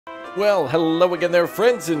Well, hello again there,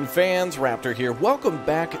 friends and fans. Raptor here. Welcome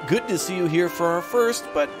back. Good to see you here for our first,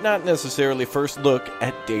 but not necessarily first look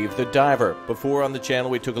at Dave the Diver. Before on the channel,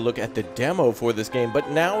 we took a look at the demo for this game, but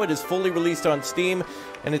now it is fully released on Steam,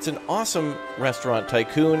 and it's an awesome restaurant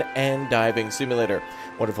tycoon and diving simulator.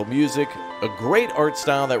 Wonderful music, a great art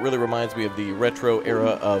style that really reminds me of the retro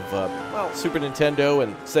era of, well, Super Nintendo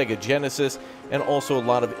and Sega Genesis, and also a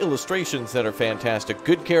lot of illustrations that are fantastic.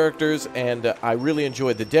 Good characters, and I really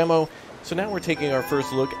enjoyed the demo. So now we're taking our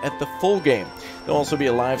first look at the full game. There'll also be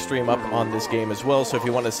a live stream up on this game as well, so if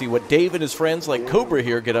you want to see what Dave and his friends like Cobra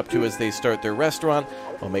here get up to as they start their restaurant,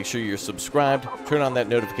 well, make sure you're subscribed, turn on that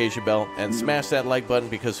notification bell, and smash that like button,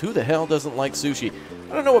 because who the hell doesn't like sushi?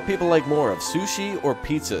 I don't know what people like more of, sushi or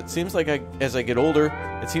pizza. It seems like as I get older,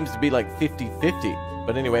 it seems to be like 50-50.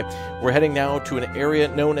 But anyway, we're heading now to an area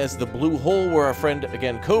known as the Blue Hole, where our friend,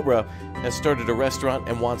 again, Cobra, has started a restaurant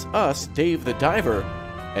and wants us, Dave the Diver,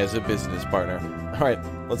 as a business partner. All right,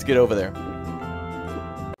 let's get over there.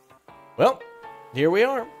 Well, here we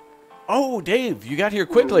are. Oh, Dave, you got here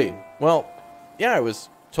quickly. Well, yeah, I was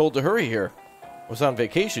told to hurry here. I was on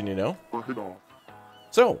vacation, you know.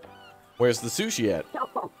 So, where's the sushi at?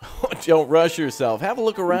 Don't rush yourself. Have a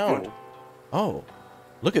look around. Oh,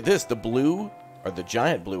 look at this, the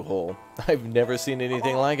giant blue hole. I've never seen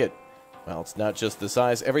anything like it. Well, it's not just the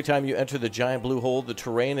size. Every time you enter the giant blue hole, the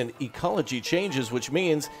terrain and ecology changes, which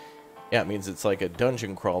means, yeah, it means it's like a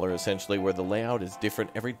dungeon crawler, essentially, where the layout is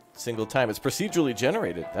different every single time. It's procedurally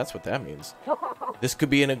generated. That's what that means. This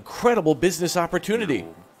could be an incredible business opportunity.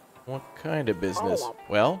 What kind of business?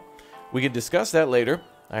 Well, we can discuss that later.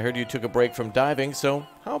 I heard you took a break from diving, so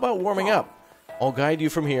how about warming up? I'll guide you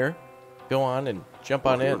from here. Go on and jump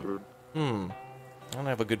on in. I don't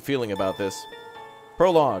have a good feeling about this.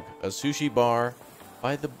 Prologue, a sushi bar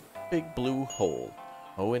by the big blue hole.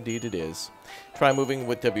 Oh, indeed it is. Try moving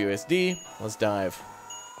with WSD. Let's dive.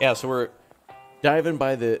 Yeah, so we're diving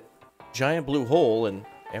by the giant blue hole, and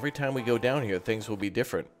every time we go down here, things will be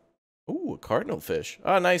different. Ooh, a cardinal fish.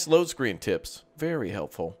 Ah, nice load screen tips. Very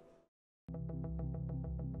helpful.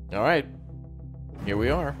 All right. Here we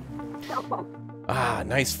are. Ah,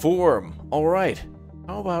 nice form. All right.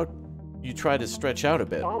 How about you try to stretch out a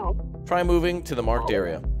bit? Try moving to the marked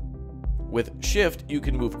area. With shift, you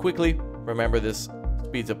can move quickly. Remember, this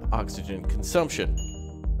speeds up oxygen consumption.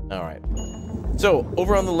 All right. So,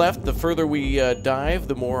 over on the left, the further we dive,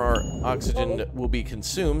 the more our oxygen will be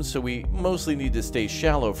consumed, so we mostly need to stay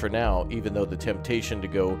shallow for now, even though the temptation to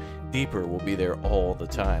go deeper will be there all the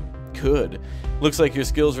time. Good. Looks like your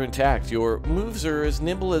skills are intact. Your moves are as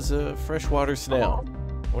nimble as a freshwater snail.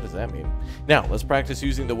 What does that mean? Now, let's practice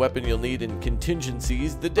using the weapon you'll need in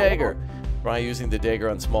contingencies, the dagger. Try using the dagger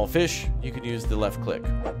on small fish. You can use the left click.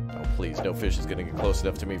 Oh, please, no fish is going to get close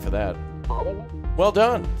enough to me for that. Well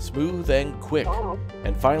done. Smooth and quick.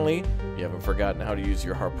 And finally, you haven't forgotten how to use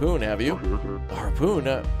your harpoon, have you? The harpoon?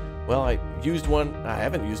 Well, I used one. I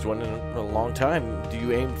haven't used one in a long time. Do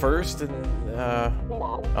you aim first?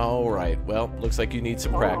 All right. Well, looks like you need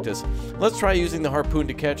some practice. Let's try using the harpoon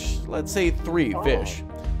to catch, let's say, 3 fish.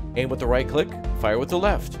 Aim with the right click, fire with the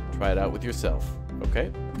left. Try it out with yourself,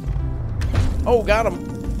 okay? Oh, got him!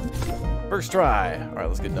 First try. All right,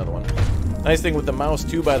 let's get another one. Nice thing with the mouse,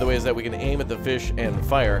 too, by the way, is that we can aim at the fish and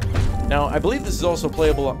fire. Now, I believe this is also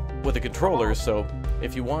playable with a controller, so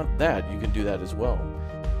if you want that, you can do that as well.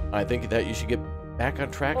 I think that you should get back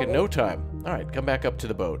on track in no time. All right, come back up to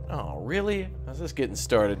the boat. Oh, really? How's this getting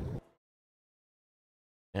started?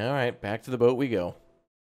 All right, back to the boat we go.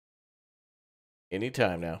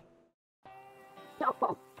 Anytime now.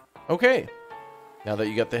 Okay. Now that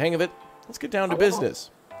you got the hang of it, let's get down to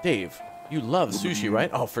business. Dave, you love sushi, right?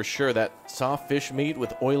 Oh, for sure. That soft fish meat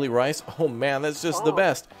with oily rice. Oh, man, that's just the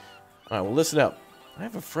best. All right, well, listen up. I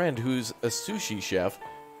have a friend who's a sushi chef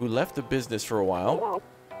who left the business for a while.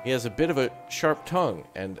 He has a bit of a sharp tongue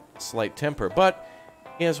and slight temper, but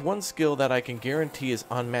he has one skill that I can guarantee is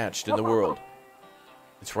unmatched in the world.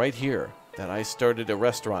 It's right here that I started a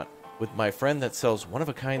restaurant with my friend that sells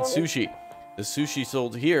one-of-a-kind sushi. The sushi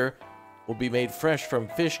sold here will be made fresh from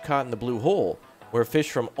fish caught in the blue hole, where fish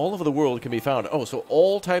from all over the world can be found. Oh, so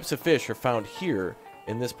all types of fish are found here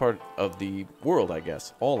in this part of the world, I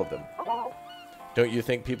guess. All of them. Don't you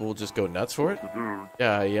think people will just go nuts for it?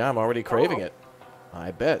 Yeah, I'm already craving it. I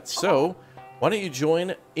bet. So, why don't you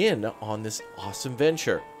join in on this awesome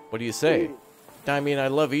venture? What do you say? I mean, I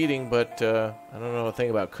love eating, but I don't know a thing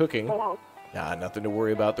about cooking. Nah, nothing to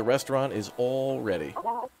worry about. The restaurant is all ready.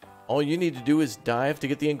 All you need to do is dive to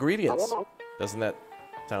get the ingredients. Doesn't that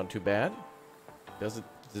sound too bad? Does it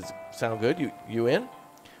sound good? You in?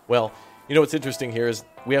 Well, you know what's interesting here is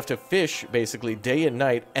we have to fish basically day and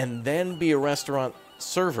night and then be a restaurant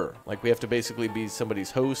server. Like we have to basically be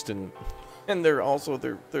somebody's host and they're also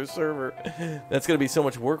their server. That's going to be so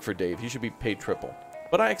much work for Dave. He should be paid triple.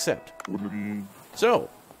 But I accept. So,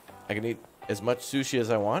 I can eat as much sushi as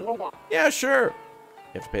I want? Yeah, sure.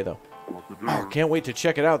 You have to pay though. Oh, can't wait to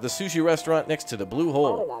check it out. The sushi restaurant next to the Blue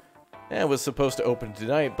Hole. Yeah, it was supposed to open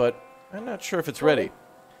tonight, but I'm not sure if it's ready.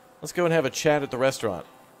 Let's go and have a chat at the restaurant.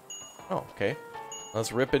 Oh, okay.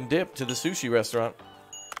 Let's rip and dip to the sushi restaurant.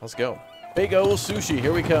 Let's go. Big ol' sushi,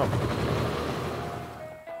 here we come.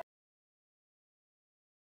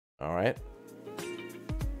 All right.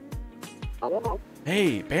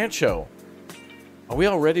 Hey, Bancho. Are we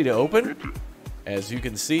all ready to open? As you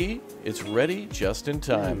can see, it's ready just in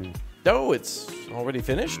time. Oh, it's already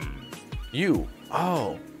finished? You.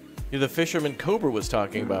 Oh, you're the fisherman Cobra was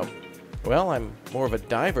talking about. Well, I'm more of a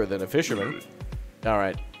diver than a fisherman. All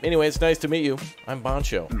right. Anyway, it's nice to meet you. I'm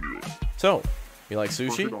Bancho. So, you like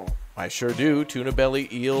sushi? I sure do. Tuna belly,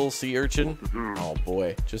 eel, sea urchin. Oh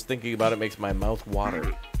boy, just thinking about it makes my mouth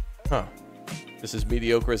water. Huh. This is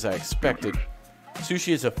mediocre as I expected.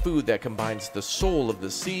 Sushi is a food that combines the soul of the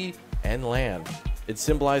sea and land. It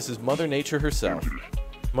symbolizes Mother Nature herself.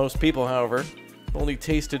 Most people, however, only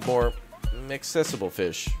tasted more accessible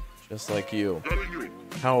fish, just like you.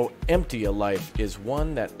 How empty a life is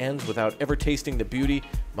one that ends without ever tasting the beauty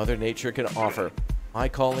Mother Nature can offer. My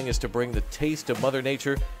calling is to bring the taste of Mother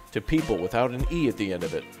Nature to people without an E at the end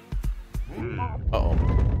of it.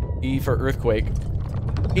 Uh-oh. E for earthquake.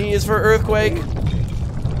 E is for earthquake!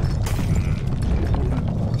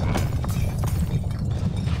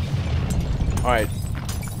 Alright.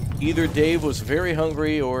 Either Dave was very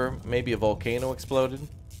hungry, or maybe a volcano exploded.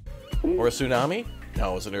 Or a tsunami?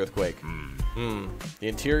 No, it was an earthquake. The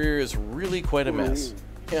interior is really quite a mess.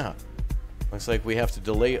 Yeah. Looks like we have to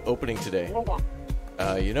delay opening today.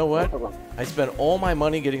 You know what? I spent all my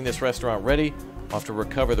money getting this restaurant ready. I'll have to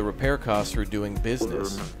recover the repair costs through doing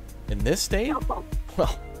business. In this state?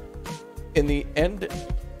 Well, in the end,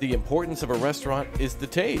 the importance of a restaurant is the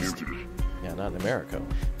taste. Yeah, not in America.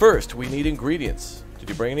 First, we need ingredients. Did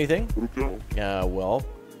you bring anything? Well,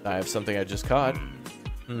 I have something I just caught.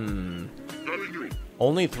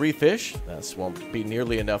 Only 3 fish? That won't be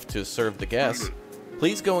nearly enough to serve the guests.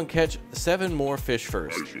 Please go and catch 7 more fish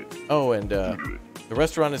first. Oh, and the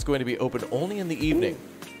restaurant is going to be open only in the evening.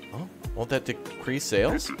 Oh, won't that decrease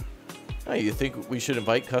sales? Oh, you think we should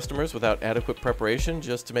invite customers without adequate preparation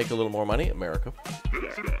just to make a little more money? America.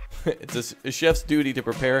 It's a chef's duty to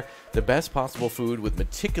prepare the best possible food with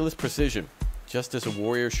meticulous precision, just as a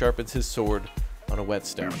warrior sharpens his sword on a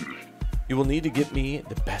whetstone. You will need to get me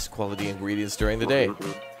the best quality ingredients during the day.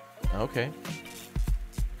 Okay.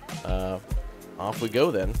 Off we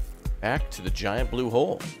go then. Back to the giant blue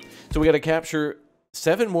hole. So we got to capture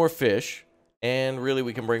 7 more fish, and really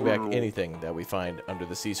we can bring back anything that we find under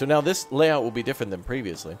the sea. So now this layout will be different than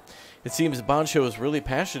previously. It seems Bancho is really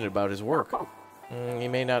passionate about his work. He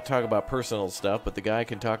may not talk about personal stuff, but the guy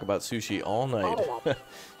can talk about sushi all night.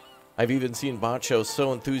 I've even seen Bancho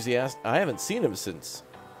so enthusiastic. I haven't seen him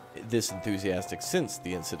this enthusiastic since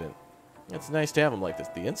the incident. It's nice to have him like this.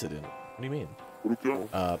 The incident? What do you mean?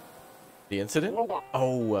 The incident?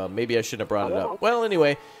 Oh, maybe I shouldn't have brought it up. Well,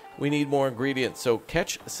 anyway, we need more ingredients, so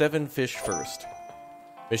catch 7 fish first.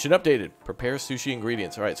 Mission updated. Prepare sushi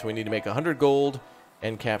ingredients. All right, so we need to make 100 gold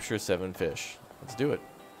and capture 7 fish. Let's do it.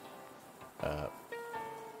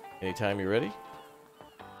 Anytime you're ready?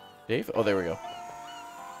 Dave? Oh, there we go.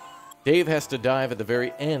 Dave has to dive at the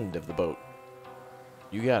very end of the boat.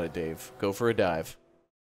 You got it, Dave. Go for a dive.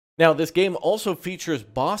 Now, this game also features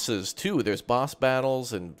bosses, too. There's boss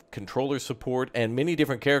battles and controller support and many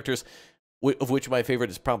different characters, of which my favorite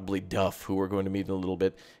is probably Duff, who we're going to meet in a little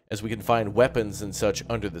bit, as we can find weapons and such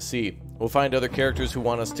under the sea. We'll find other characters who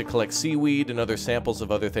want us to collect seaweed and other samples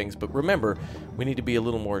of other things, but remember, we need to be a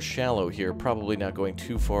little more shallow here, probably not going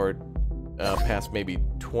too far past maybe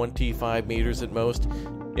 25 meters at most.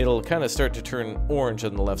 It'll kind of start to turn orange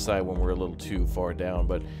on the left side when we're a little too far down,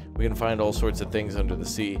 but we can find all sorts of things under the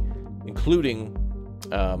sea, including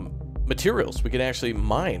materials. We can actually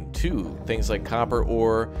mine, too. Things like copper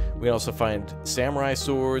ore. We can also find samurai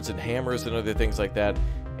swords and hammers and other things like that.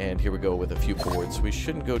 And here we go with a few boards. We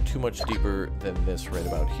shouldn't go too much deeper than this right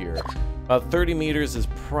about here. About 30 meters is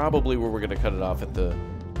probably where we're going to cut it off at the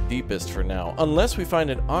deepest for now. Unless we find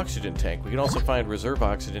an oxygen tank. We can also find reserve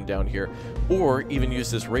oxygen down here, or even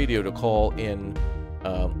use this radio to call in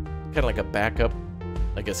kind of like a backup,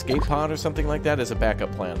 like escape pod or something like that as a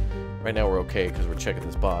backup plan. Right now we're okay because we're checking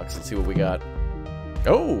this box. Let's see what we got.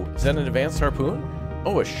 Oh, is that an advanced harpoon?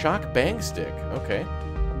 Oh, a shock bang stick. Okay.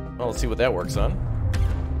 Well, let's see what that works on.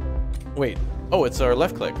 Wait. Oh, it's our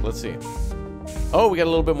left click. Let's see. Oh, we got a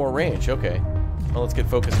little bit more range. Okay. Well, let's get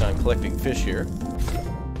focused on collecting fish here.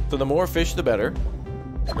 So the more fish, the better.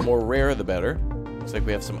 The more rare, the better. Looks like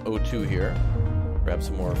we have some O2 here. Grab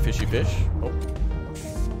some more fishy fish. Oh.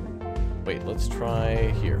 Wait, let's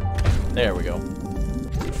try here. There we go.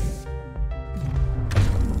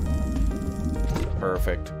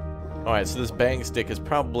 Perfect. Alright, so this bang stick is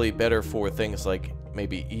probably better for things like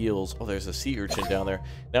maybe eels. Oh, there's a sea urchin down there.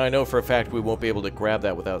 Now, I know for a fact we won't be able to grab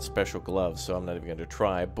that without special gloves, so I'm not even going to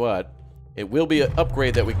try, but it will be an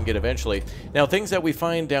upgrade that we can get eventually. Now, things that we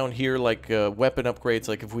find down here, like weapon upgrades,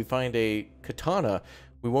 like if we find a katana,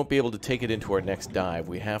 we won't be able to take it into our next dive.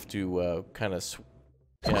 We have to kind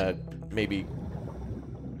of maybe,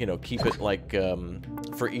 you know, keep it like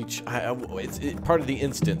for each... it's part of the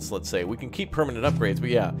instance, let's say. We can keep permanent upgrades, but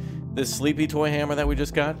yeah, this sleepy toy hammer that we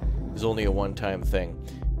just got is only a one-time thing.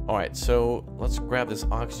 Alright, so let's grab this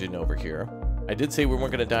oxygen over here. I did say we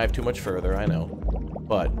weren't going to dive too much further, I know,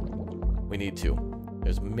 but we need to.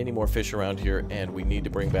 There's many more fish around here, and we need to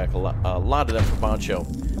bring back a lot of them for Poncho.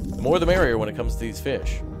 The more the merrier when it comes to these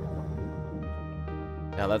fish.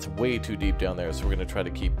 Now that's way too deep down there, so we're going to try to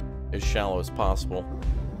keep as shallow as possible.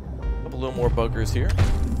 A little more buggers here.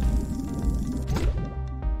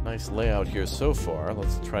 Nice layout here so far.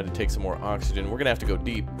 Let's try to take some more oxygen. We're going to have to go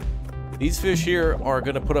deep. These fish here are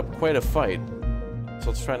going to put up quite a fight, so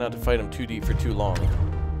let's try not to fight them too deep for too long.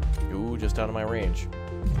 Ooh, just out of my range.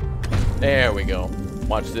 There we go.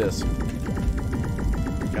 Watch this.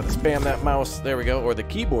 Gotta spam that mouse. There we go. Or the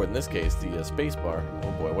keyboard in this case, the space bar.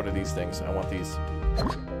 Oh boy, what are these things? I want these.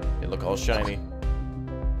 They look all shiny.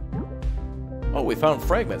 Oh, we found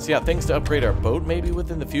fragments. Yeah, things to upgrade our boat maybe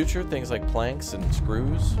within the future. Things like planks and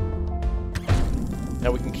screws.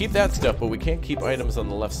 Now we can keep that stuff, but we can't keep items on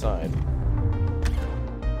the left side.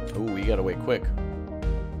 Ooh, we gotta wait quick.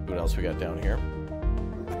 What else we got down here?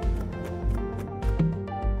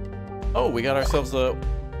 Oh, we got ourselves a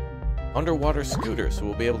underwater scooter, so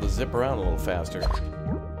we'll be able to zip around a little faster.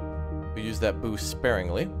 We use that boost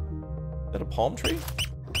sparingly. Is that a palm tree?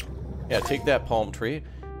 Yeah, take that palm tree.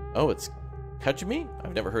 Oh, it's Kajimi?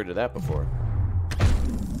 I've never heard of that before.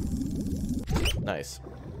 Nice.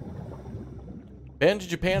 Been to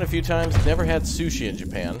Japan a few times. Never had sushi in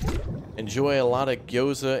Japan. Enjoy a lot of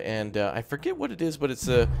gyoza and I forget what it is, but it's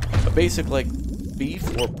a basic like beef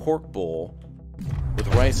or pork bowl with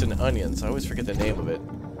rice and onions. I always forget the name of it.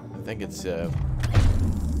 I think it's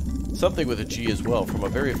something with a G as well, from a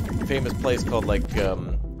very famous place called like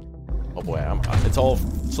oh boy, it's all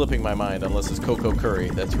slipping my mind unless it's Coco Curry.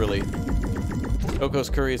 That's really...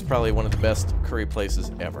 Coco's Curry is probably one of the best curry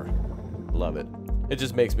places ever. Love it. It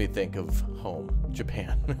just makes me think of home,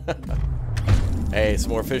 Japan. Hey,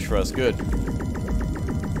 some more fish for us. Good.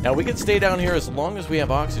 Now, we can stay down here as long as we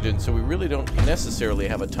have oxygen, so we really don't necessarily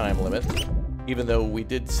have a time limit. Even though we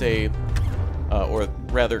did say, or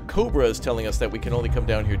rather, Cobra is telling us that we can only come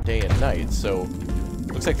down here day and night, so...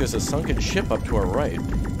 Looks like there's a sunken ship up to our right.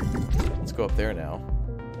 Let's go up there now.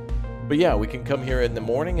 But yeah, we can come here in the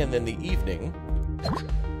morning and then the evening.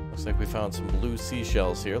 Looks like we found some blue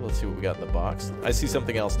seashells here. Let's see what we got in the box. I see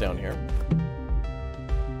something else down here.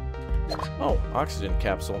 Oh, oxygen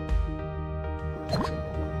capsule.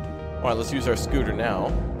 Alright, let's use our scooter now.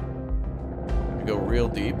 We go real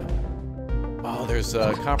deep. Oh, there's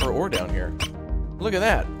copper ore down here. Look at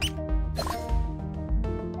that.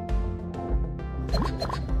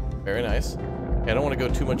 Very nice. Okay, I don't want to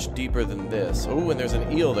go too much deeper than this. Oh, and there's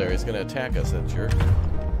an eel there. He's going to attack us, that jerk.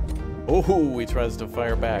 Oh, he tries to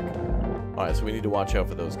fire back. Alright, so we need to watch out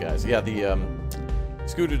for those guys. Yeah, the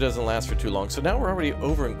scooter doesn't last for too long. So now we're already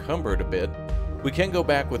over-encumbered a bit. We can go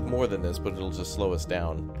back with more than this, but it'll just slow us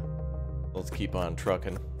down. Let's keep on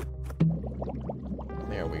trucking.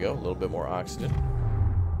 There we go. A little bit more oxygen.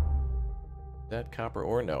 That copper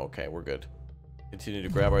ore? No. Okay, we're good. Continue to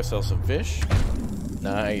grab ourselves some fish.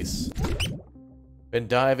 Nice. Been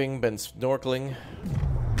diving, been snorkeling.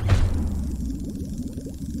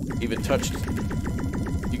 Even touched...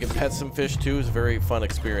 You can pet some fish too. It's a very fun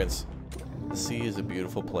experience. The sea is a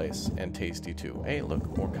beautiful place and tasty too. Hey,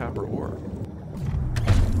 look, more copper ore.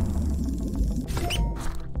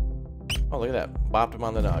 Oh, look at that. Bopped him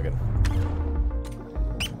on the noggin.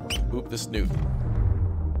 Oop the snoot.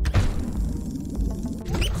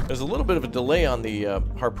 There's a little bit of a delay on the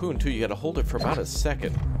harpoon too. You gotta hold it for about a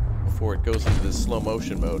second before it goes into this slow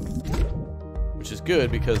motion mode. Which is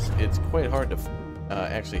good because it's quite hard to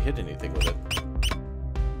actually hit anything with it.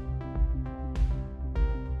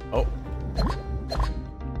 Oh.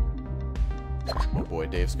 Oh boy,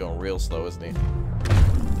 Dave's going real slow, isn't he?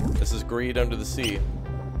 This is greed under the sea.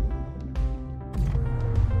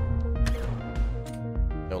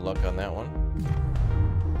 luck on that one.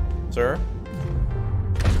 Sir?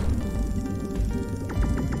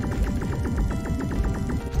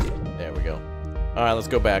 There we go. Alright, let's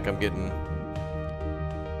go back. I'm getting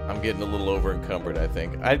a little over encumbered, I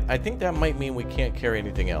think. I think that might mean we can't carry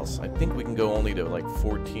anything else. I think we can go only to like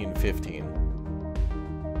 14, 15.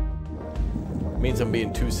 Means I'm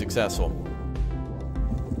being too successful.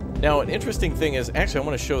 Now, an interesting thing is, actually, I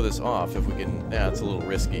want to show this off if we can. Yeah, it's a little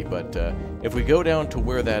risky, but if we go down to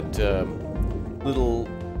where that little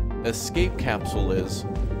escape capsule is,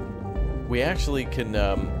 we actually can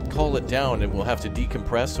call it down, and we'll have to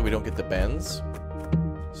decompress so we don't get the bends.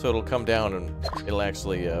 So it'll come down, and it'll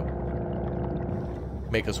actually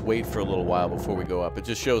make us wait for a little while before we go up. It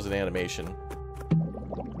just shows an animation.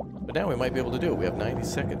 But now we might be able to do it. We have 90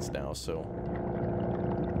 seconds now, so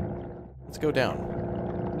let's go down.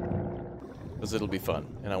 Because it'll be fun,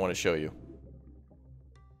 and I want to show you.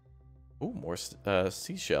 Ooh, more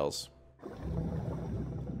seashells.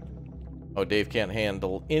 Oh, Dave can't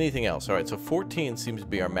handle anything else. Alright, so 14 seems to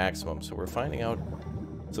be our maximum, so we're finding out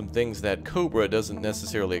some things that Cobra doesn't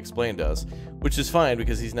necessarily explain to us, which is fine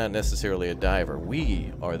because he's not necessarily a diver.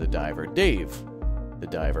 We are the diver. Dave, the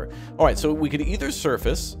diver. Alright, so we could either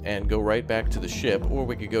surface and go right back to the ship, or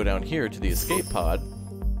we could go down here to the escape pod,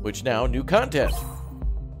 which now, new content.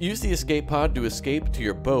 Use the escape pod to escape to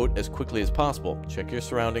your boat as quickly as possible. Check your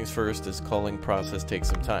surroundings first, as calling process takes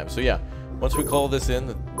some time. So yeah, once we call this in,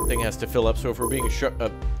 the thing has to fill up. So if we're being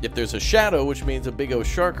if there's a shadow, which means a big old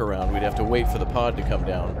shark around, we'd have to wait for the pod to come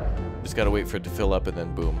down. Just gotta wait for it to fill up, and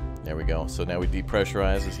then boom, there we go. So now we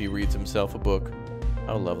depressurize as he reads himself a book.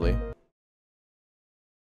 How lovely.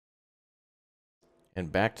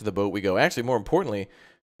 And back to the boat we go. Actually, more importantly,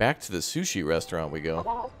 back to the sushi restaurant we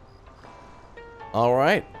go.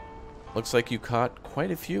 Alright. Looks like you caught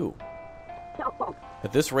quite a few.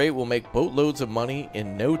 At this rate, we'll make boatloads of money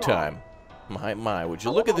in no time. My, would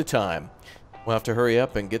you look at the time? We'll have to hurry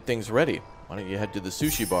up and get things ready. Why don't you head to the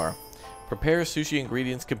sushi bar? Prepare sushi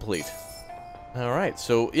ingredients complete. Alright,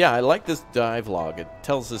 so yeah, I like this dive log. It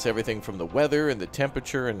tells us everything from the weather and the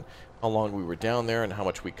temperature and how long we were down there and how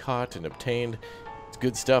much we caught and obtained. It's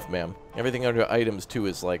good stuff, man. Everything under items, too,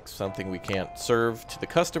 is like something we can't serve to the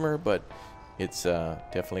customer, but it's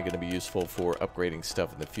definitely going to be useful for upgrading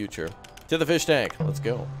stuff in the future. To the fish tank. Let's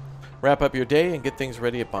go. Wrap up your day and get things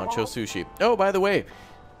ready at Bancho Sushi. Oh, by the way,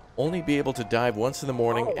 only be able to dive once in the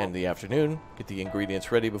morning and the afternoon. Get the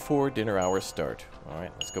ingredients ready before dinner hours start.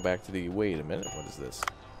 Alright, let's go back to the... Wait a minute, what is this?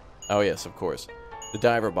 Oh, yes, of course. The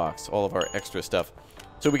diver box, all of our extra stuff.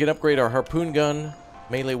 So we can upgrade our harpoon gun,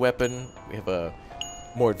 melee weapon. We have a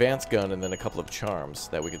more advanced gun and then a couple of charms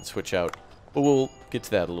that we can switch out. But we'll get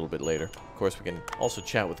to that a little bit later. Of course, we can also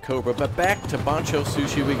chat with Cobra. But back to Bancho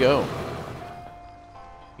Sushi we go.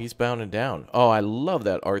 He's bound and down. Oh, I love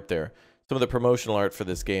that art there. Some of the promotional art for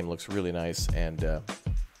this game looks really nice, and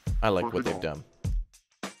I like what they've done.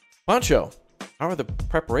 Bancho, how are the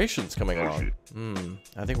preparations coming along?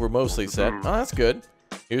 I think we're mostly set. Oh, that's good.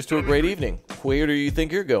 Here's to a great evening. Where do you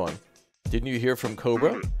think you're going? Didn't you hear from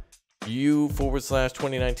Cobra?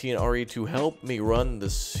 U/2019 RE to help me run the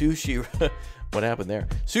sushi... What happened there?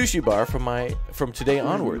 Sushi bar from today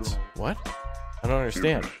onwards. What? I don't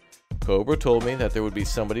understand. Cobra told me that there would be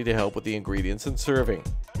somebody to help with the ingredients and serving.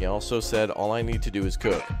 He also said all I need to do is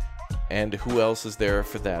cook. And who else is there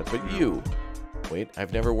for that but you? Wait,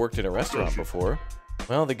 I've never worked in a restaurant before.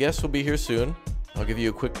 Well, the guests will be here soon. I'll give you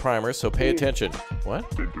a quick primer, so pay attention. What?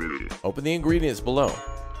 Open the ingredients below.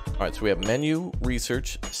 Alright, so we have menu,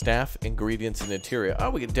 research, staff, ingredients, and interior. Oh,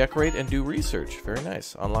 we can decorate and do research. Very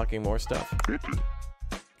nice. Unlocking more stuff.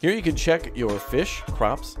 Here you can check your fish,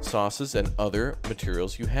 crops, sauces, and other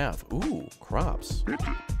materials you have. Ooh, crops.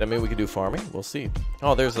 That mean we can do farming? We'll see.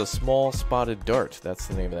 Oh, there's a small spotted dart. That's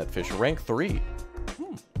the name of that fish. Rank 3.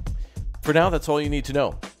 For now, that's all you need to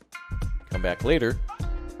know. Come back later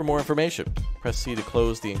for more information. Press C to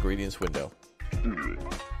close the ingredients window.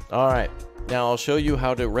 Alright, now I'll show you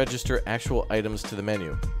how to register actual items to the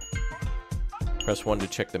menu. Press 1 to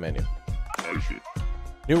check the menu.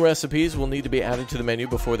 New recipes will need to be added to the menu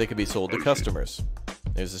before they can be sold to customers.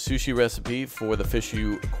 There's a sushi recipe for the fish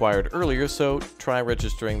you acquired earlier, so try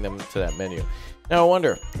registering them to that menu. Now I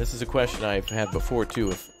wonder, this is a question I've had before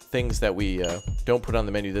too, if things that we don't put on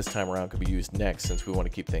the menu this time around could be used next, since we want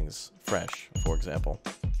to keep things fresh, for example.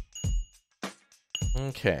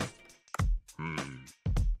 Okay.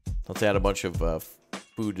 Let's add a bunch of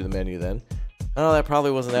food to the menu then. Oh, that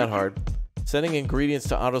probably wasn't that hard. Setting ingredients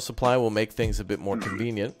to auto supply will make things a bit more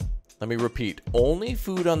convenient. Let me repeat. Only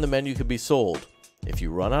food on the menu can be sold. If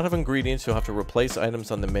you run out of ingredients, you'll have to replace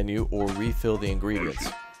items on the menu or refill the ingredients.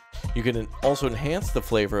 You can also enhance the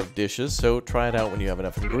flavor of dishes, so try it out when you have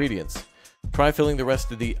enough ingredients. Try filling the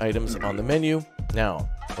rest of the items on the menu. Now,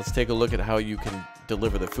 let's take a look at how you can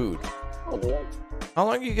deliver the food. How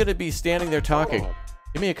long are you going to be standing there talking?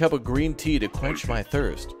 Give me a cup of green tea to quench my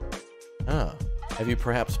thirst. Ah, have you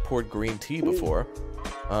perhaps poured green tea before?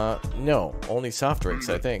 No, only soft drinks,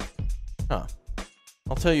 I think. Huh.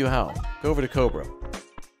 I'll tell you how. Go over to Cobra.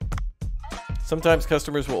 Sometimes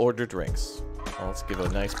customers will order drinks. Well, let's give it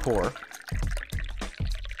a nice pour.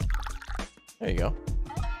 There you go.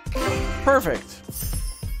 Perfect!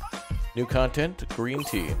 New content, green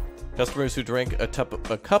tea. Customers who drink a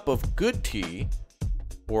cup of good tea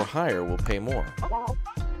or higher will pay more.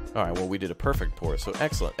 Alright, well, we did a perfect pour, so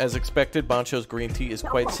excellent. As expected, Bancho's green tea is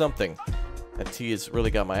quite something. That tea has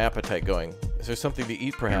really got my appetite going. Is there something to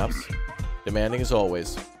eat, perhaps? Demanding as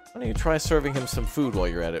always. Why don't you try serving him some food while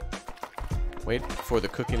you're at it? Wait for the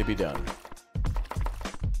cooking to be done.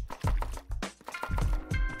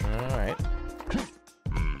 Alright.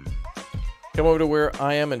 Come over to where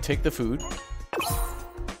I am and take the food.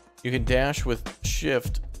 You can dash with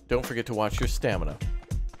shift. Don't forget to watch your stamina.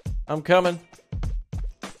 I'm coming.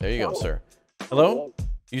 There you go, sir. Hello?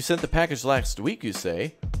 You sent the package last week, you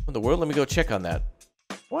say? What in the world? Let me go check on that.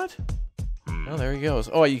 What? Oh, there he goes.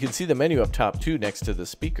 Oh, you can see the menu up top, too, next to the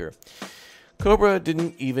speaker. Cobra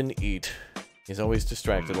didn't even eat. He's always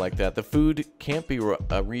distracted like that. The food can't be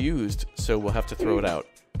reused, so we'll have to throw it out.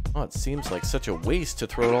 Oh, it seems like such a waste to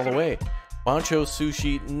throw it all away. Bancho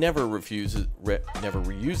Sushi never reuses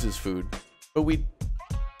food, but we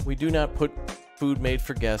do not put food made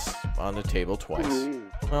for guests on the table twice.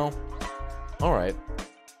 Well, alright.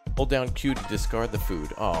 Hold down Q to discard the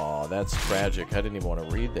food. Aw, that's tragic. I didn't even want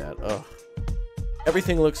to read that. Ugh.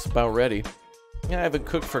 Everything looks about ready. Yeah, I haven't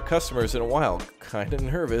cooked for customers in a while. Kinda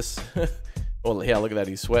nervous. Well, yeah, look at that.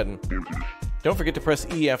 He's sweating. Don't forget to press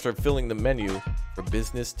E after filling the menu for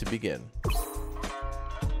business to begin.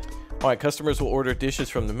 Alright, customers will order dishes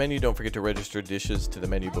from the menu. Don't forget to register dishes to the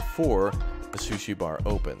menu before the sushi bar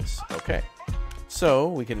opens. Okay. So,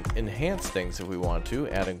 we can enhance things if we want to.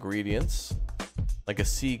 Add ingredients. Like a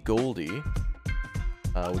sea Goldie.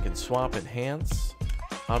 We can swap enhance,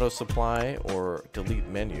 auto supply, or delete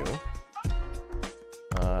menu.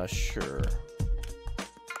 Sure.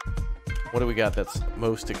 What do we got that's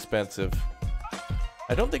most expensive?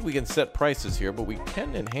 I don't think we can set prices here, but we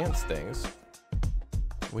can enhance things.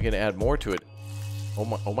 We can add more to it.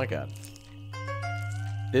 Oh my god.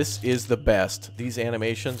 This is the best. These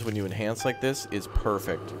animations, when you enhance like this, is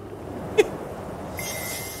perfect.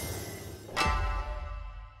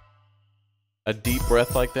 A deep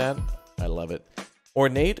breath like that? I love it.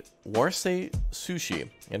 Ornate Warse Sushi.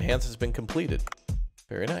 Enhance has been completed.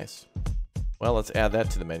 Very nice. Well, let's add that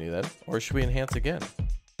to the menu then. Or should we enhance again?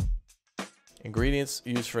 Ingredients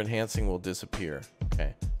used for enhancing will disappear.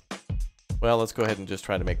 Okay. Well, let's go ahead and just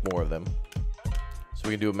try to make more of them. So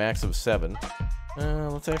we can do a max of 7.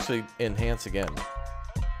 Let's actually enhance again.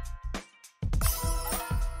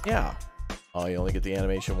 Yeah. Oh, you only get the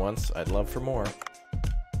animation once? I'd love for more.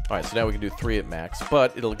 Alright, so now we can do 3 at max,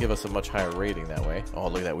 but it'll give us a much higher rating that way. Oh,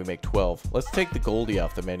 look at that, we make 12. Let's take the Goldie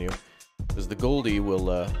off the menu, because the Goldie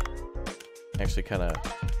will actually kind of...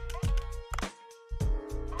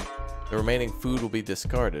 The remaining food will be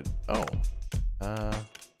discarded. Oh.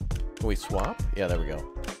 Can we swap? Yeah, there we go.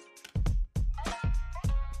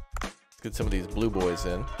 Let's get some of these blue boys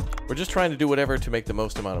in. We're just trying to do whatever to make the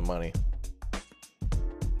most amount of money.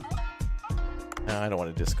 I don't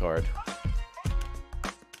want to discard.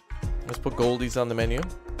 Let's put Goldies on the menu.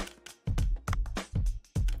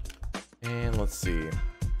 And let's see.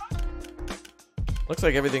 Looks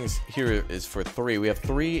like everything's here is for 3. We have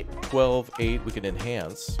 3, 12, 8. We can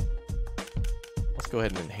enhance. Let's go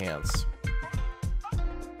ahead and enhance.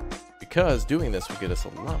 Because doing this will get us a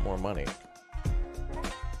lot more money.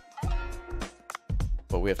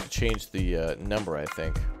 But we have to change the number, I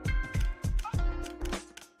think.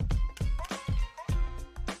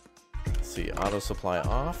 Let's see, auto supply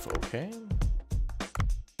off, okay.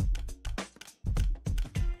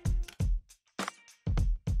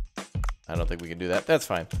 I don't think we can do that. That's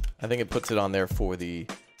fine. I think it puts it on there for the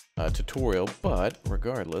tutorial, but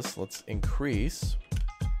regardless, let's increase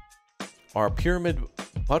our pyramid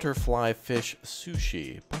butterfly fish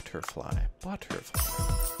sushi. Butterfly.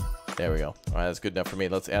 There we go. All right, that's good enough for me.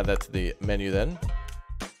 Let's add that to the menu then.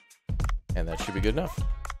 And that should be good enough.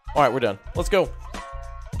 All right, we're done. Let's go.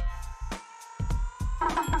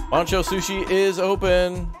 Bancho Sushi is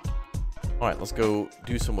open. All right, let's go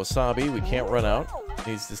do some wasabi. We can't run out. It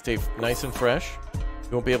needs to stay nice and fresh.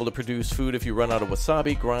 You won't be able to produce food if you run out of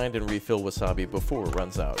wasabi. Grind and refill wasabi before it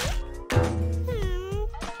runs out.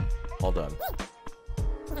 All done.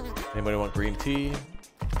 Anybody want green tea?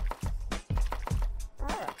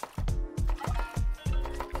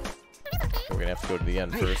 We're gonna have to go to the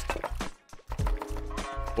end first.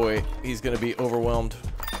 Boy, he's gonna be overwhelmed.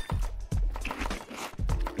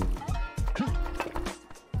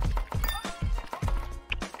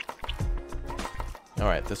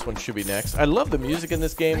 Alright, this one should be next. I love the music in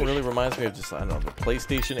this game. It really reminds me of just, I don't know, the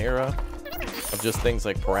PlayStation era. Of just things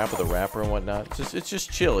like Parappa the Rapper and whatnot. It's just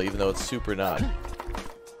chill, even though it's super not.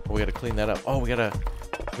 Oh, we gotta clean that up. Oh, we gotta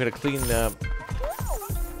clean the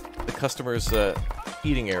customer's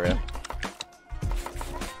eating area.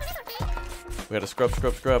 We gotta scrub.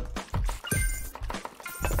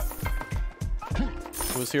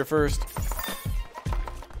 Who was here first?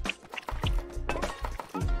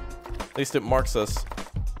 At least it marks us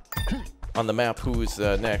on the map who's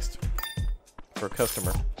next for a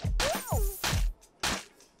customer.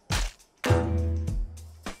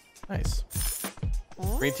 Nice.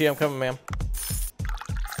 Green tea, I'm coming, ma'am.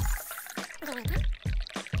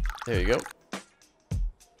 There you go.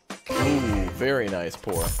 Ooh, very nice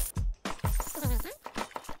pour.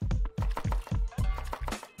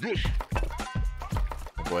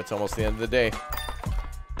 Oh boy, it's almost the end of the day.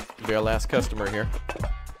 It'll be our last customer here.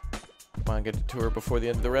 Come on, get the tour before the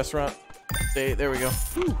end of the restaurant. Hey, there we go.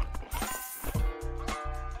 Whew.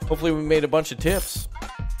 Hopefully we made a bunch of tips.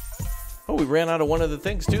 Oh, we ran out of one of the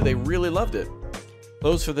things too. They really loved it.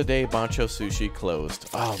 Closed for the day, Bancho Sushi closed.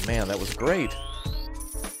 Oh man, that was great.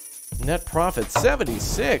 Net profit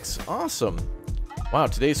 76. Awesome. Wow,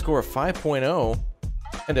 today's score of 5.0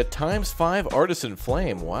 and a ×5 artisan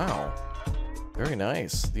flame. Wow. Very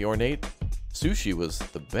nice. The ornate sushi was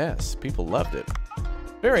the best. People loved it.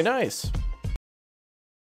 Very nice.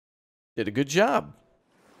 Did a good job.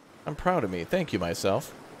 I'm proud of me. Thank you,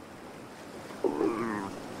 myself.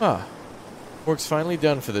 Ah. Work's finally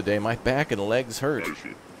done for the day. My back and legs hurt.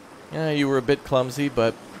 Yeah, you were a bit clumsy,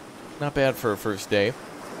 but not bad for a first day.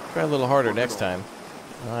 Try a little harder next time.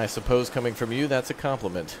 I suppose coming from you, that's a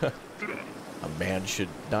compliment. A man should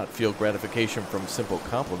not feel gratification from simple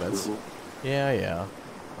compliments. Yeah.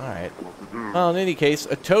 Alright. Well, in any case,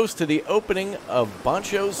 a toast to the opening of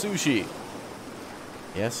Bancho Sushi.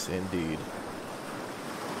 Yes, indeed.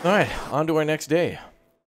 Alright, on to our next day.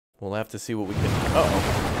 We'll have to see what we can...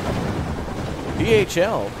 Uh-oh.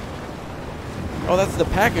 DHL? Oh, that's the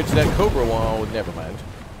package that Cobra won. Oh, never mind.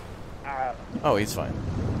 Oh, he's fine.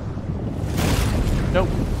 Nope.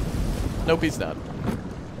 Nope, he's not.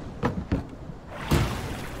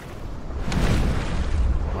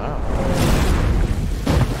 Wow.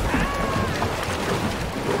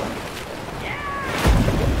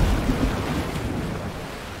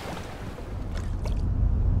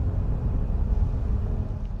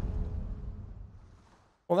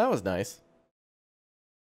 Well, that was nice.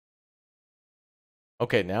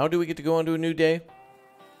 Okay, now do we get to go on to a new day?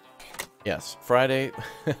 Yes, Friday,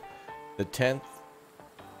 the 10th.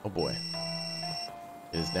 Oh boy.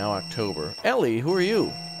 It is now October. Ellie, who are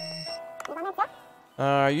you?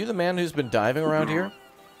 Are you the man who's been diving around here?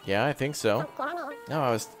 Yeah, I think so. No, I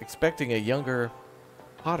was expecting a younger,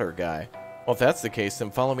 hotter guy. Well, if that's the case, then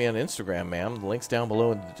follow me on Instagram, ma'am. The link's down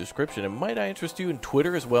below in the description. And might I interest you in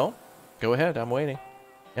Twitter as well? Go ahead, I'm waiting.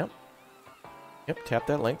 Yep, tap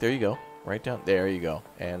that link. There you go. Right down. There you go.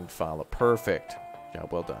 And follow. Perfect.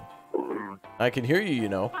 Job well done. I can hear you, you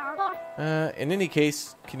know. In any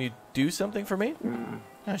case, can you do something for me?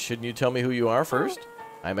 Shouldn't you tell me who you are first?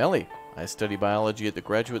 I'm Ellie. I study biology at the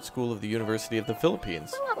Graduate School of the University of the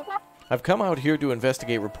Philippines. I've come out here to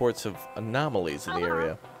investigate reports of anomalies in the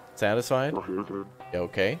area. Satisfied?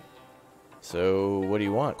 Okay. So, what do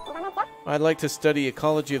you want? I'd like to study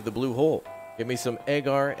ecology of the blue hole. Give me some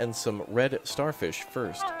agar and some red starfish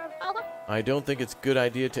first. I don't think it's a good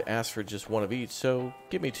idea to ask for just one of each, so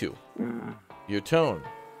give me 2. Your tone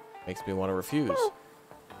makes me want to refuse.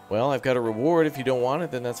 Well, I've got a reward. If you don't want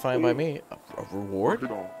it, then that's fine by me. A reward?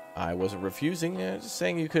 I wasn't refusing, just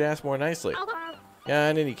saying you could ask more nicely. Yeah,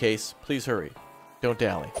 in any case, please hurry. Don't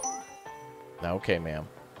dally. Okay, ma'am.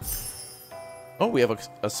 Oh, we have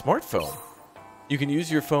a smartphone. You can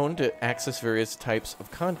use your phone to access various types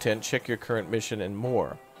of content, check your current mission, and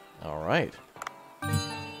more. All right.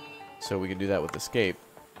 So we can do that with Escape.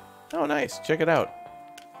 Oh, nice. Check it out.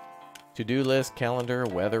 To-do list, calendar,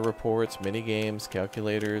 weather reports, mini-games,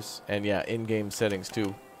 calculators, and yeah, in-game settings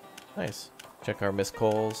too. Nice. Check our missed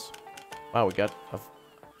calls. Wow, we got a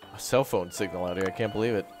cell phone signal out here. I can't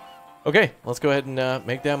believe it. Okay, let's go ahead and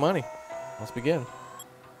make that money. Let's begin.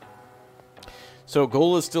 So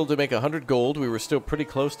goal is still to make 100 gold. We were still pretty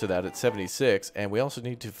close to that at 76. And we also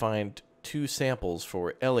need to find 2 samples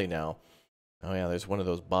for Ellie now. Oh yeah, there's one of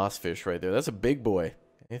those boss fish right there. That's a big boy.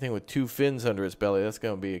 Anything with 2 fins under its belly, that's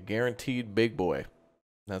going to be a guaranteed big boy.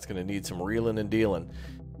 That's going to need some reeling and dealing.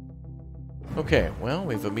 Okay, well,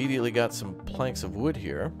 we've immediately got some planks of wood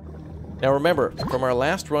here. Now remember, from our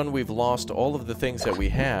last run, we've lost all of the things that we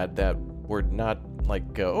had that were not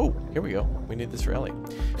like, oh, here we go. We need this for Ellie.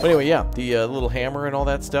 But anyway, yeah, the little hammer and all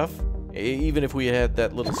that stuff, even if we had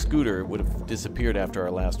that little scooter, it would have disappeared after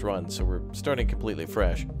our last run, so we're starting completely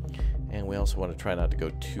fresh. And we also want to try not to go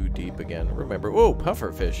too deep again. Remember, whoa,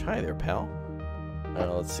 pufferfish. Hi there, pal.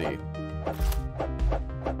 Let's see.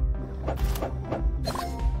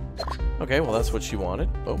 Okay, well, that's what she wanted.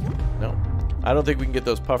 Oh, no. I don't think we can get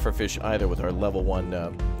those pufferfish either with our level 1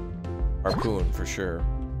 harpoon for sure.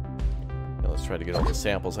 Now, let's try to get all the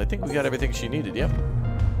samples. I think we got everything she needed, yep.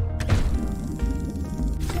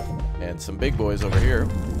 And some big boys over here.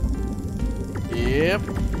 Yep.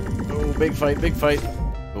 Oh, big fight, big fight.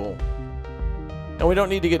 Cool. Now, we don't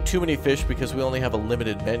need to get too many fish because we only have a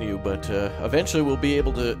limited menu, but eventually we'll be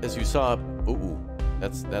able to, as you saw... Ooh,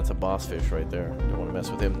 that's a boss fish right there. Don't want to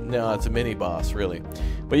mess with him. No, it's a mini boss, really.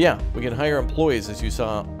 But yeah, we can hire employees, as you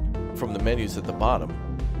saw from the menus at the bottom.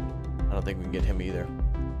 I don't think we can get him either.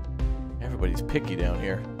 Everybody's picky down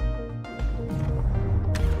here.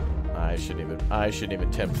 I shouldn't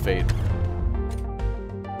even tempt fate.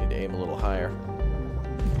 Need to aim a little higher.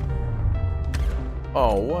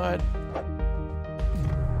 Oh, what?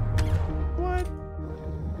 What?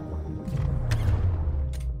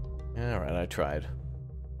 Alright, I tried.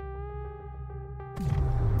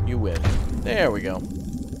 You win. There we go.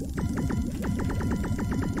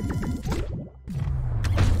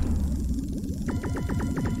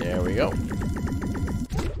 There we go.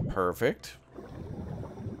 Perfect.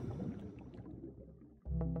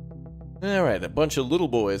 Alright, a bunch of little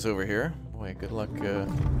boys over here. Boy, good luck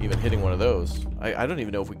even hitting one of those. I don't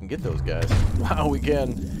even know if we can get those guys. Wow, we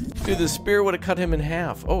can. Dude, the spear would have cut him in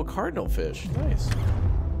half. Oh, a cardinal fish. Nice.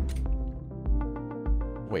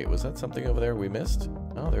 Wait, was that something over there we missed?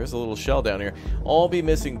 Oh, there's a little shell down here. I'll be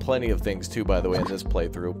missing plenty of things too, by the way, in this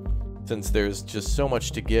playthrough. Since there's just so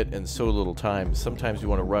much to get and so little time, sometimes you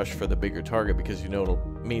want to rush for the bigger target because you know it'll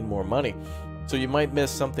mean more money. So you might miss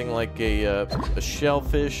something like a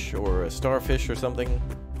shellfish or a starfish or something.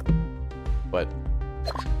 But...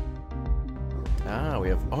 Ah, we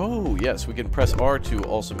have... Oh, yes, we can press R to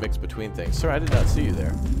also mix between things. Sir, I did not see you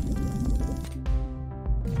there.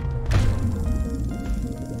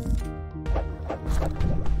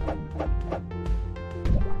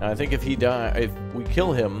 I think if we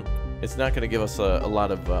kill him, it's not going to give us a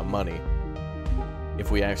lot of money. If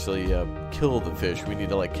we actually kill the fish, we need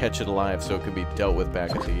to like catch it alive so it can be dealt with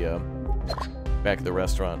back at the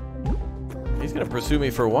restaurant. He's going to pursue me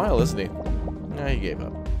for a while, isn't he? Nah, he gave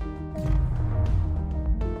up.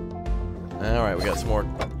 All right, we got some more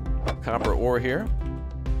copper ore here.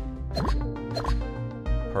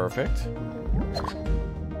 Perfect.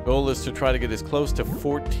 Goal is to try to get as close to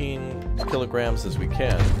 14 kilograms as we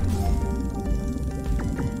can.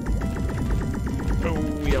 Oh,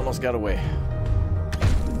 we almost got away.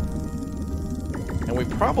 And we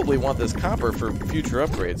probably want this copper for future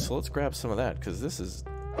upgrades, so let's grab some of that, because this is...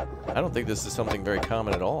 I don't think this is something very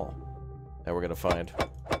common at all that we're going to find.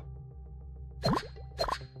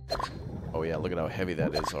 Oh yeah, look at how heavy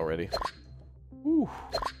that is already. Whew.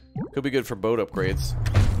 Could be good for boat upgrades.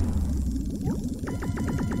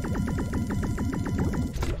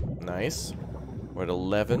 Nice. We're at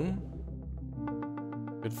 11.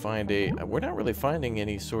 Could find a... We're not really finding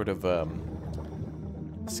any sort of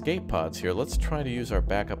escape pods here. Let's try to use our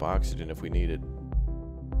backup oxygen if we need it.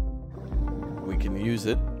 We can use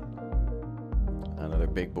it. Another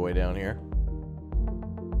big boy down here.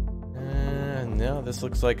 No, this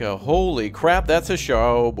looks like a... Holy crap, that's a shark.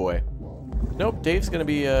 Oh boy. Nope, Dave's gonna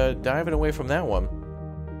be diving away from that one.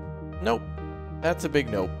 Nope. That's a big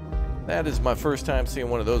nope. That is my first time seeing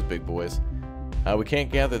one of those big boys. We can't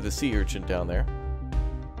gather the sea urchin down there.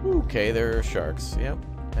 Okay, there are sharks. Yep,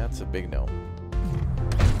 that's a big no.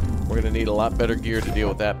 We're going to need a lot better gear to deal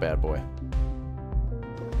with that bad boy.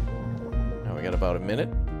 Now we got about a minute.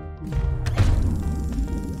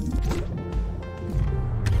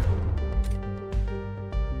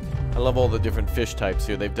 I love all the different fish types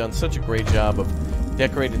here. They've done such a great job of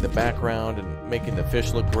decorating the background and making the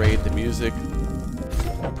fish look great, the music.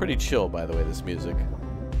 Pretty chill, by the way, this music.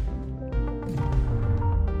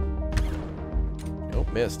 Oh,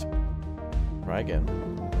 missed. Try again.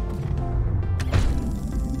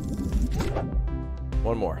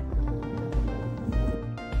 One more.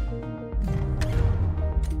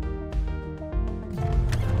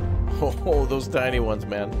 Oh, those tiny ones,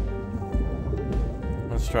 man.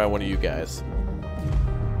 Let's try one of you guys.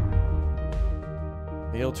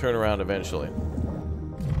 He'll turn around eventually.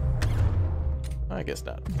 I guess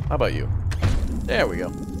not. How about you? There we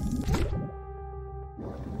go.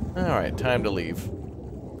 Alright, time to leave.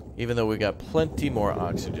 Even though we got plenty more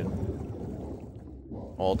oxygen.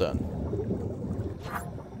 All done.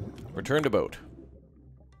 Return to boat.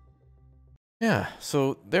 Yeah,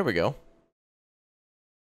 so there we go.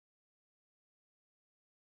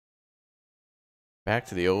 Back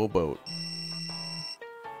to the old boat.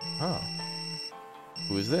 Huh.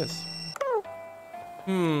 Who is this?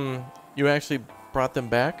 You actually brought them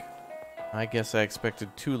back? I guess I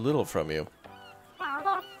expected too little from you.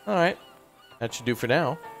 Alright. That should do for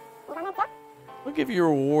now. I'll give you a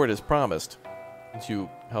reward as promised, since you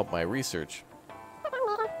helped my research.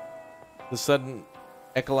 The sudden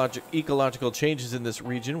ecological changes in this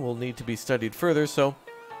region will need to be studied further, so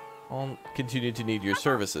I'll continue to need your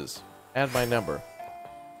services. Add my number.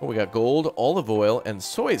 Oh, we got gold, olive oil, and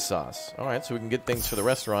soy sauce. Alright, so we can get things for the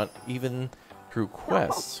restaurant, even through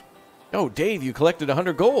quests. Oh, Dave, you collected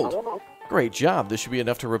 100 gold! Great job, this should be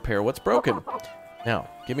enough to repair what's broken. Now,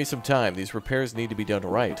 give me some time, these repairs need to be done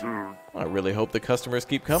right. I really hope the customers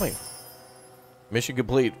keep coming. Mission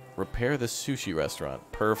complete. Repair the sushi restaurant.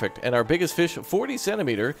 Perfect. And our biggest fish, 40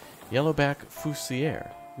 centimeter, yellowback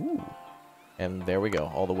fusier. Ooh. And there we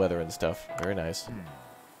go, all the weather and stuff. Very nice.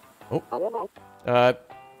 Oh.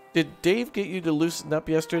 Did Dave get you to loosen up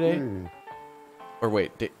yesterday? Or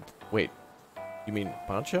wait, wait. You mean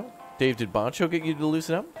Boncho? Dave, did Boncho get you to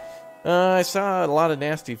loosen up? I saw a lot of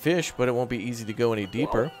nasty fish, but it won't be easy to go any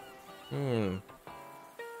deeper.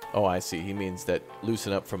 Oh, I see. He means that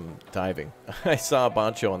loosen up from diving. I saw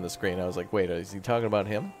Boncho on the screen. I was like, wait, is he talking about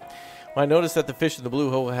him? Well, I noticed that the fish in the blue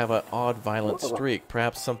hole have an odd, violent streak.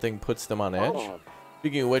 Perhaps something puts them on edge?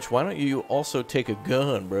 Speaking of which, why don't you also take a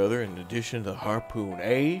gun, brother, in addition to the harpoon,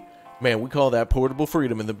 eh? Man, we call that portable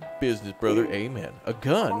freedom in the business, brother. Amen. A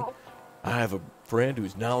gun? I have a friend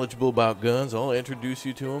who's knowledgeable about guns. I'll introduce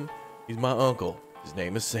you to him. He's my uncle. His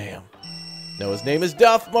name is Sam. No, his name is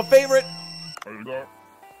Duff, my favorite.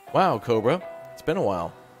 Wow, Cobra. It's been a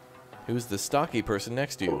while. Who's the stocky person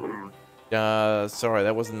next to you? Sorry,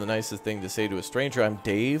 that wasn't the nicest thing to say to a stranger. I'm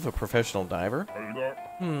Dave, a professional diver.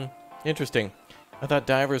 Interesting. I thought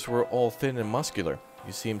divers were all thin and muscular.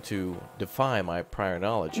 You seem to defy my prior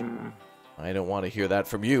knowledge. I don't want to hear that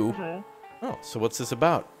from you. Oh, so what's this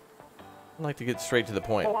about? I'd like to get straight to the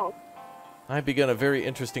point. I've begun a very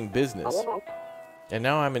interesting business. And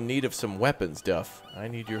now I'm in need of some weapons, Duff. I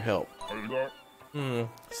need your help.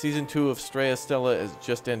 Season 2 of Strea Stella has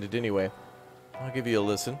just ended anyway. I'll give you a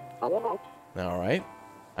listen. Alright.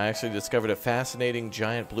 I actually discovered a fascinating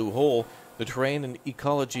giant blue hole. The terrain and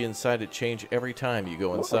ecology inside it change every time you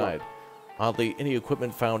go inside. Oddly, any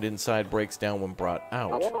equipment found inside breaks down when brought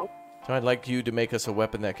out. So I'd like you to make us a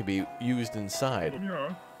weapon that can be used inside.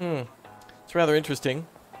 It's rather interesting.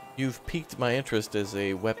 You've piqued my interest as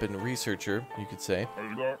a weapon researcher, you could say.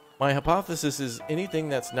 My hypothesis is anything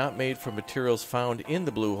that's not made from materials found in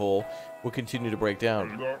the blue hole will continue to break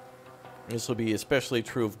down. This will be especially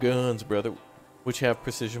true of guns, brother, which have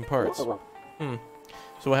precision parts.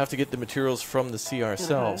 So we'll have to get the materials from the sea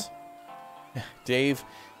ourselves. Dave,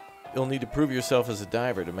 you'll need to prove yourself as a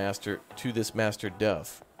diver to this Master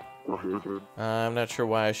Duff. I'm not sure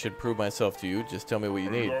why I should prove myself to you. Just tell me what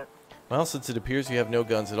you need. Well, since it appears you have no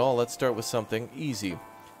guns at all, let's start with something easy.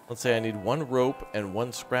 Let's say I need 1 rope and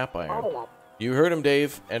 1 scrap iron. You heard him,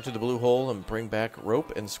 Dave. Enter the blue hole and bring back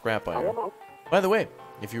rope and scrap iron. By the way,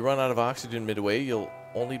 if you run out of oxygen midway, you'll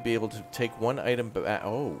only be able to take 1 item back.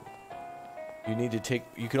 Oh. You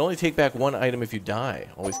can only take back 1 item if you die.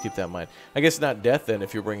 Always keep that in mind. I guess not death then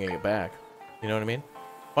if you're bringing it back. You know what I mean?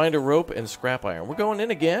 Find a rope and scrap iron. We're going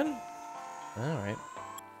in again? Alright.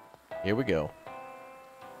 Here we go.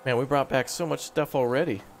 Man, we brought back so much stuff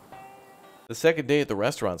already. The second day at the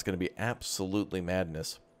restaurant's going to be absolutely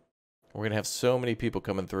madness. We're going to have so many people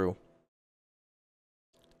coming through.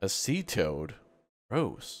 A sea toad?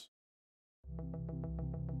 Gross.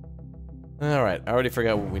 Alright, I already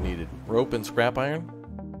forgot what we needed. Rope and scrap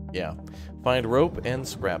iron? Yeah. Find rope and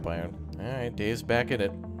scrap iron. Alright, Dave's back in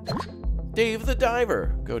it. Dave the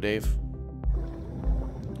diver! Go, Dave.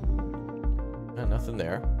 Nothing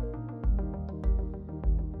there.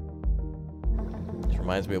 This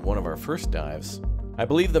reminds me of one of our first dives. I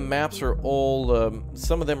believe the maps are all,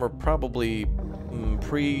 some of them are probably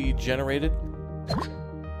pre-generated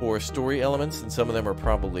for story elements, and some of them are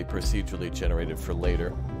probably procedurally generated for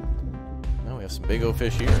later. Now we have some big old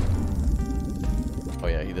fish here. Oh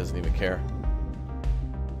yeah, he doesn't even care.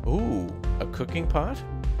 Ooh, a cooking pot?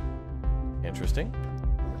 Interesting.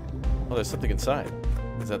 Oh, there's something inside.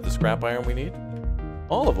 Is that the scrap iron we need?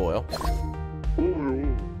 Olive oil.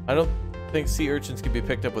 I don't think sea urchins can be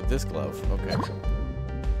picked up with this glove. Okay.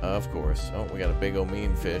 Of course. Oh, we got a big old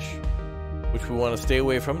mean fish, which we want to stay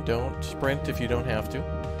away from. Don't sprint if you don't have to.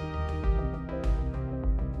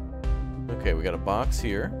 Okay, we got a box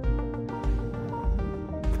here.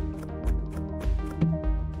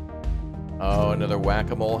 Oh, another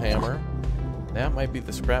whack-a-mole hammer. That might be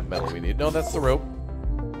the scrap metal we need. No, that's the rope.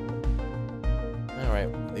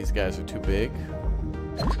 Alright, these guys are too big.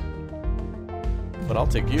 But I'll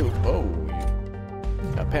take you. Oh,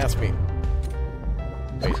 you got past me.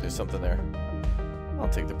 Wait, there's something there. I'll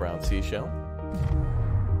take the brown seashell.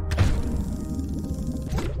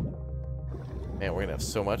 Man, we're gonna have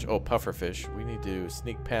so much. Oh, pufferfish. We need to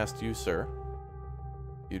sneak past you, sir.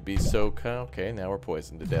 You'd be so... Okay, now we're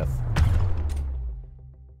poisoned to death.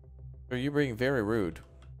 Are you being very rude?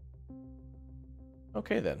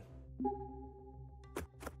 Okay, then.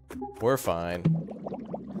 We're fine.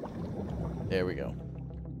 There we go.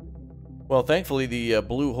 Well, thankfully, the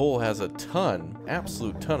blue hole has a ton,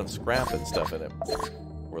 absolute ton of scrap and stuff in it.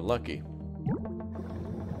 We're lucky.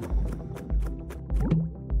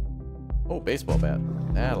 Oh, baseball bat.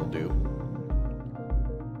 That'll do.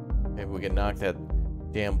 Maybe we can knock that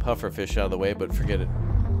damn pufferfish out of the way, but forget it.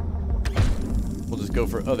 We'll just go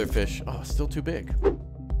for other fish. Oh, still too big.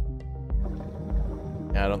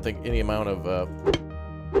 Yeah, I don't think any amount of...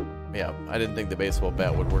 yeah, I didn't think the baseball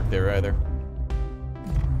bat would work there either.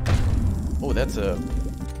 Oh, that's a...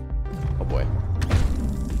 Oh, boy.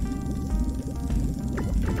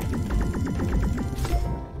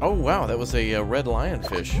 Oh, wow, that was a red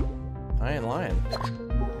lionfish. Iron lion.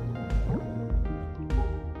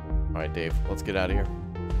 Alright, Dave, let's get out of here.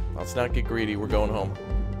 Let's not get greedy. We're going home.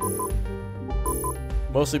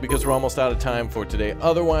 Mostly because we're almost out of time for today.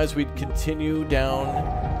 Otherwise, we'd continue down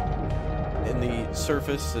in the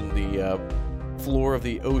surface and the floor of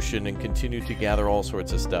the ocean and continue to gather all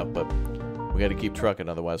sorts of stuff. But we got to keep trucking,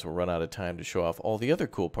 otherwise we'll run out of time to show off all the other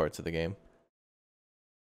cool parts of the game.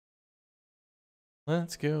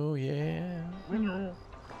 Let's go, yeah.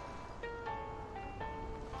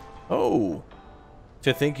 Oh,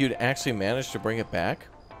 to think you'd actually manage to bring it back?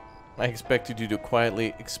 I expected you to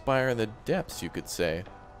quietly expire in the depths, you could say.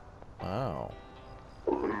 Wow.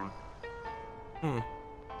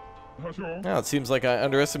 Now it seems like I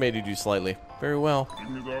underestimated you slightly. Very well.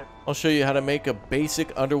 I'll show you how to make a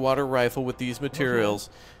basic underwater rifle with these materials.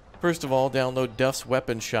 First of all, download Duff's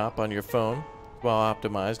Weapon Shop on your phone. Well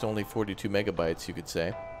optimized, only 42 megabytes, you could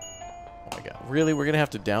say. Oh my god. Really? We're going to have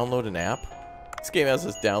to download an app? This game has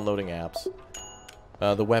us downloading apps.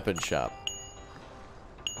 The Weapon Shop.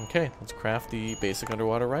 Okay, let's craft the basic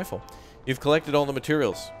underwater rifle. You've collected all the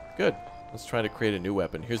materials. Good. Let's try to create a new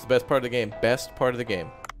weapon. Here's the best part of the game. Best part of the game.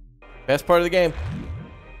 Best part of the game.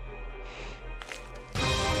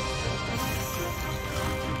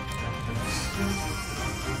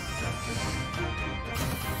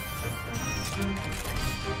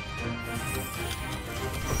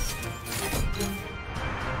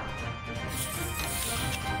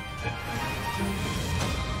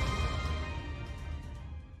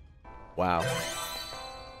 Wow.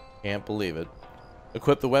 Can't believe it.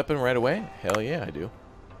 Equip the weapon right away? Hell yeah, I do.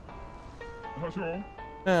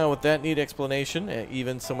 With that neat explanation,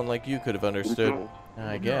 even someone like you could have understood,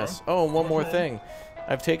 I guess. Oh, and one more thing.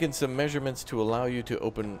 I've taken some measurements to allow you to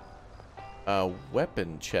open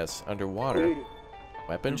weapon chests underwater.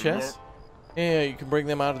 Weapon chests? Yeah, you can bring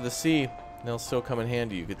them out of the sea. They'll still come in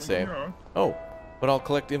handy, you could say. Oh, but I'll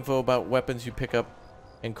collect info about weapons you pick up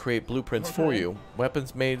and create blueprints for you.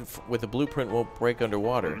 Weapons made with a blueprint won't break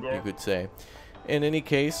underwater, you could say. In any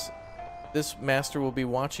case, this master will be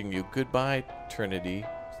watching you. Goodbye, Trinity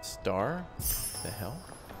Star? The hell?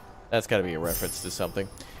 That's got to be a reference to something.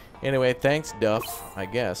 Anyway, thanks, Duff, I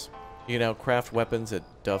guess. You can now craft weapons at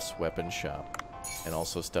Duff's Weapon Shop. And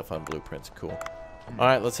also stuff on blueprints. Cool.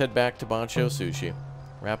 Alright, let's head back to Bancho Sushi.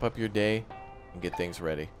 Wrap up your day and get things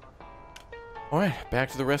ready. Alright,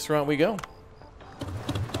 back to the restaurant we go.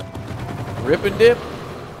 Rip and dip.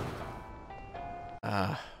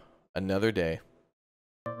 Another day.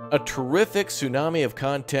 A terrific tsunami of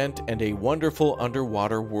content and a wonderful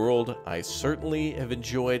underwater world I certainly have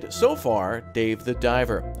enjoyed so far, Dave the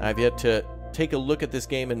Diver. I've yet to take a look at this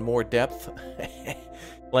game in more depth,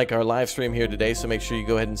 like our live stream here today, so make sure you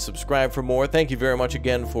go ahead and subscribe for more. Thank you very much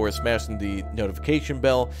again for smashing the notification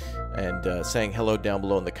bell and saying hello down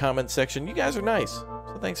below in the comments section. You guys are nice,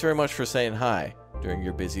 so thanks very much for saying hi during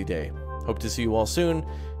your busy day. Hope to see you all soon,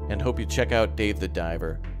 and hope you check out Dave the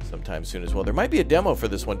Diver sometime soon as well. There might be a demo for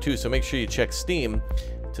this one too, so make sure you check Steam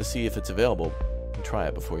to see if it's available and try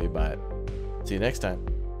it before you buy it. See you next time.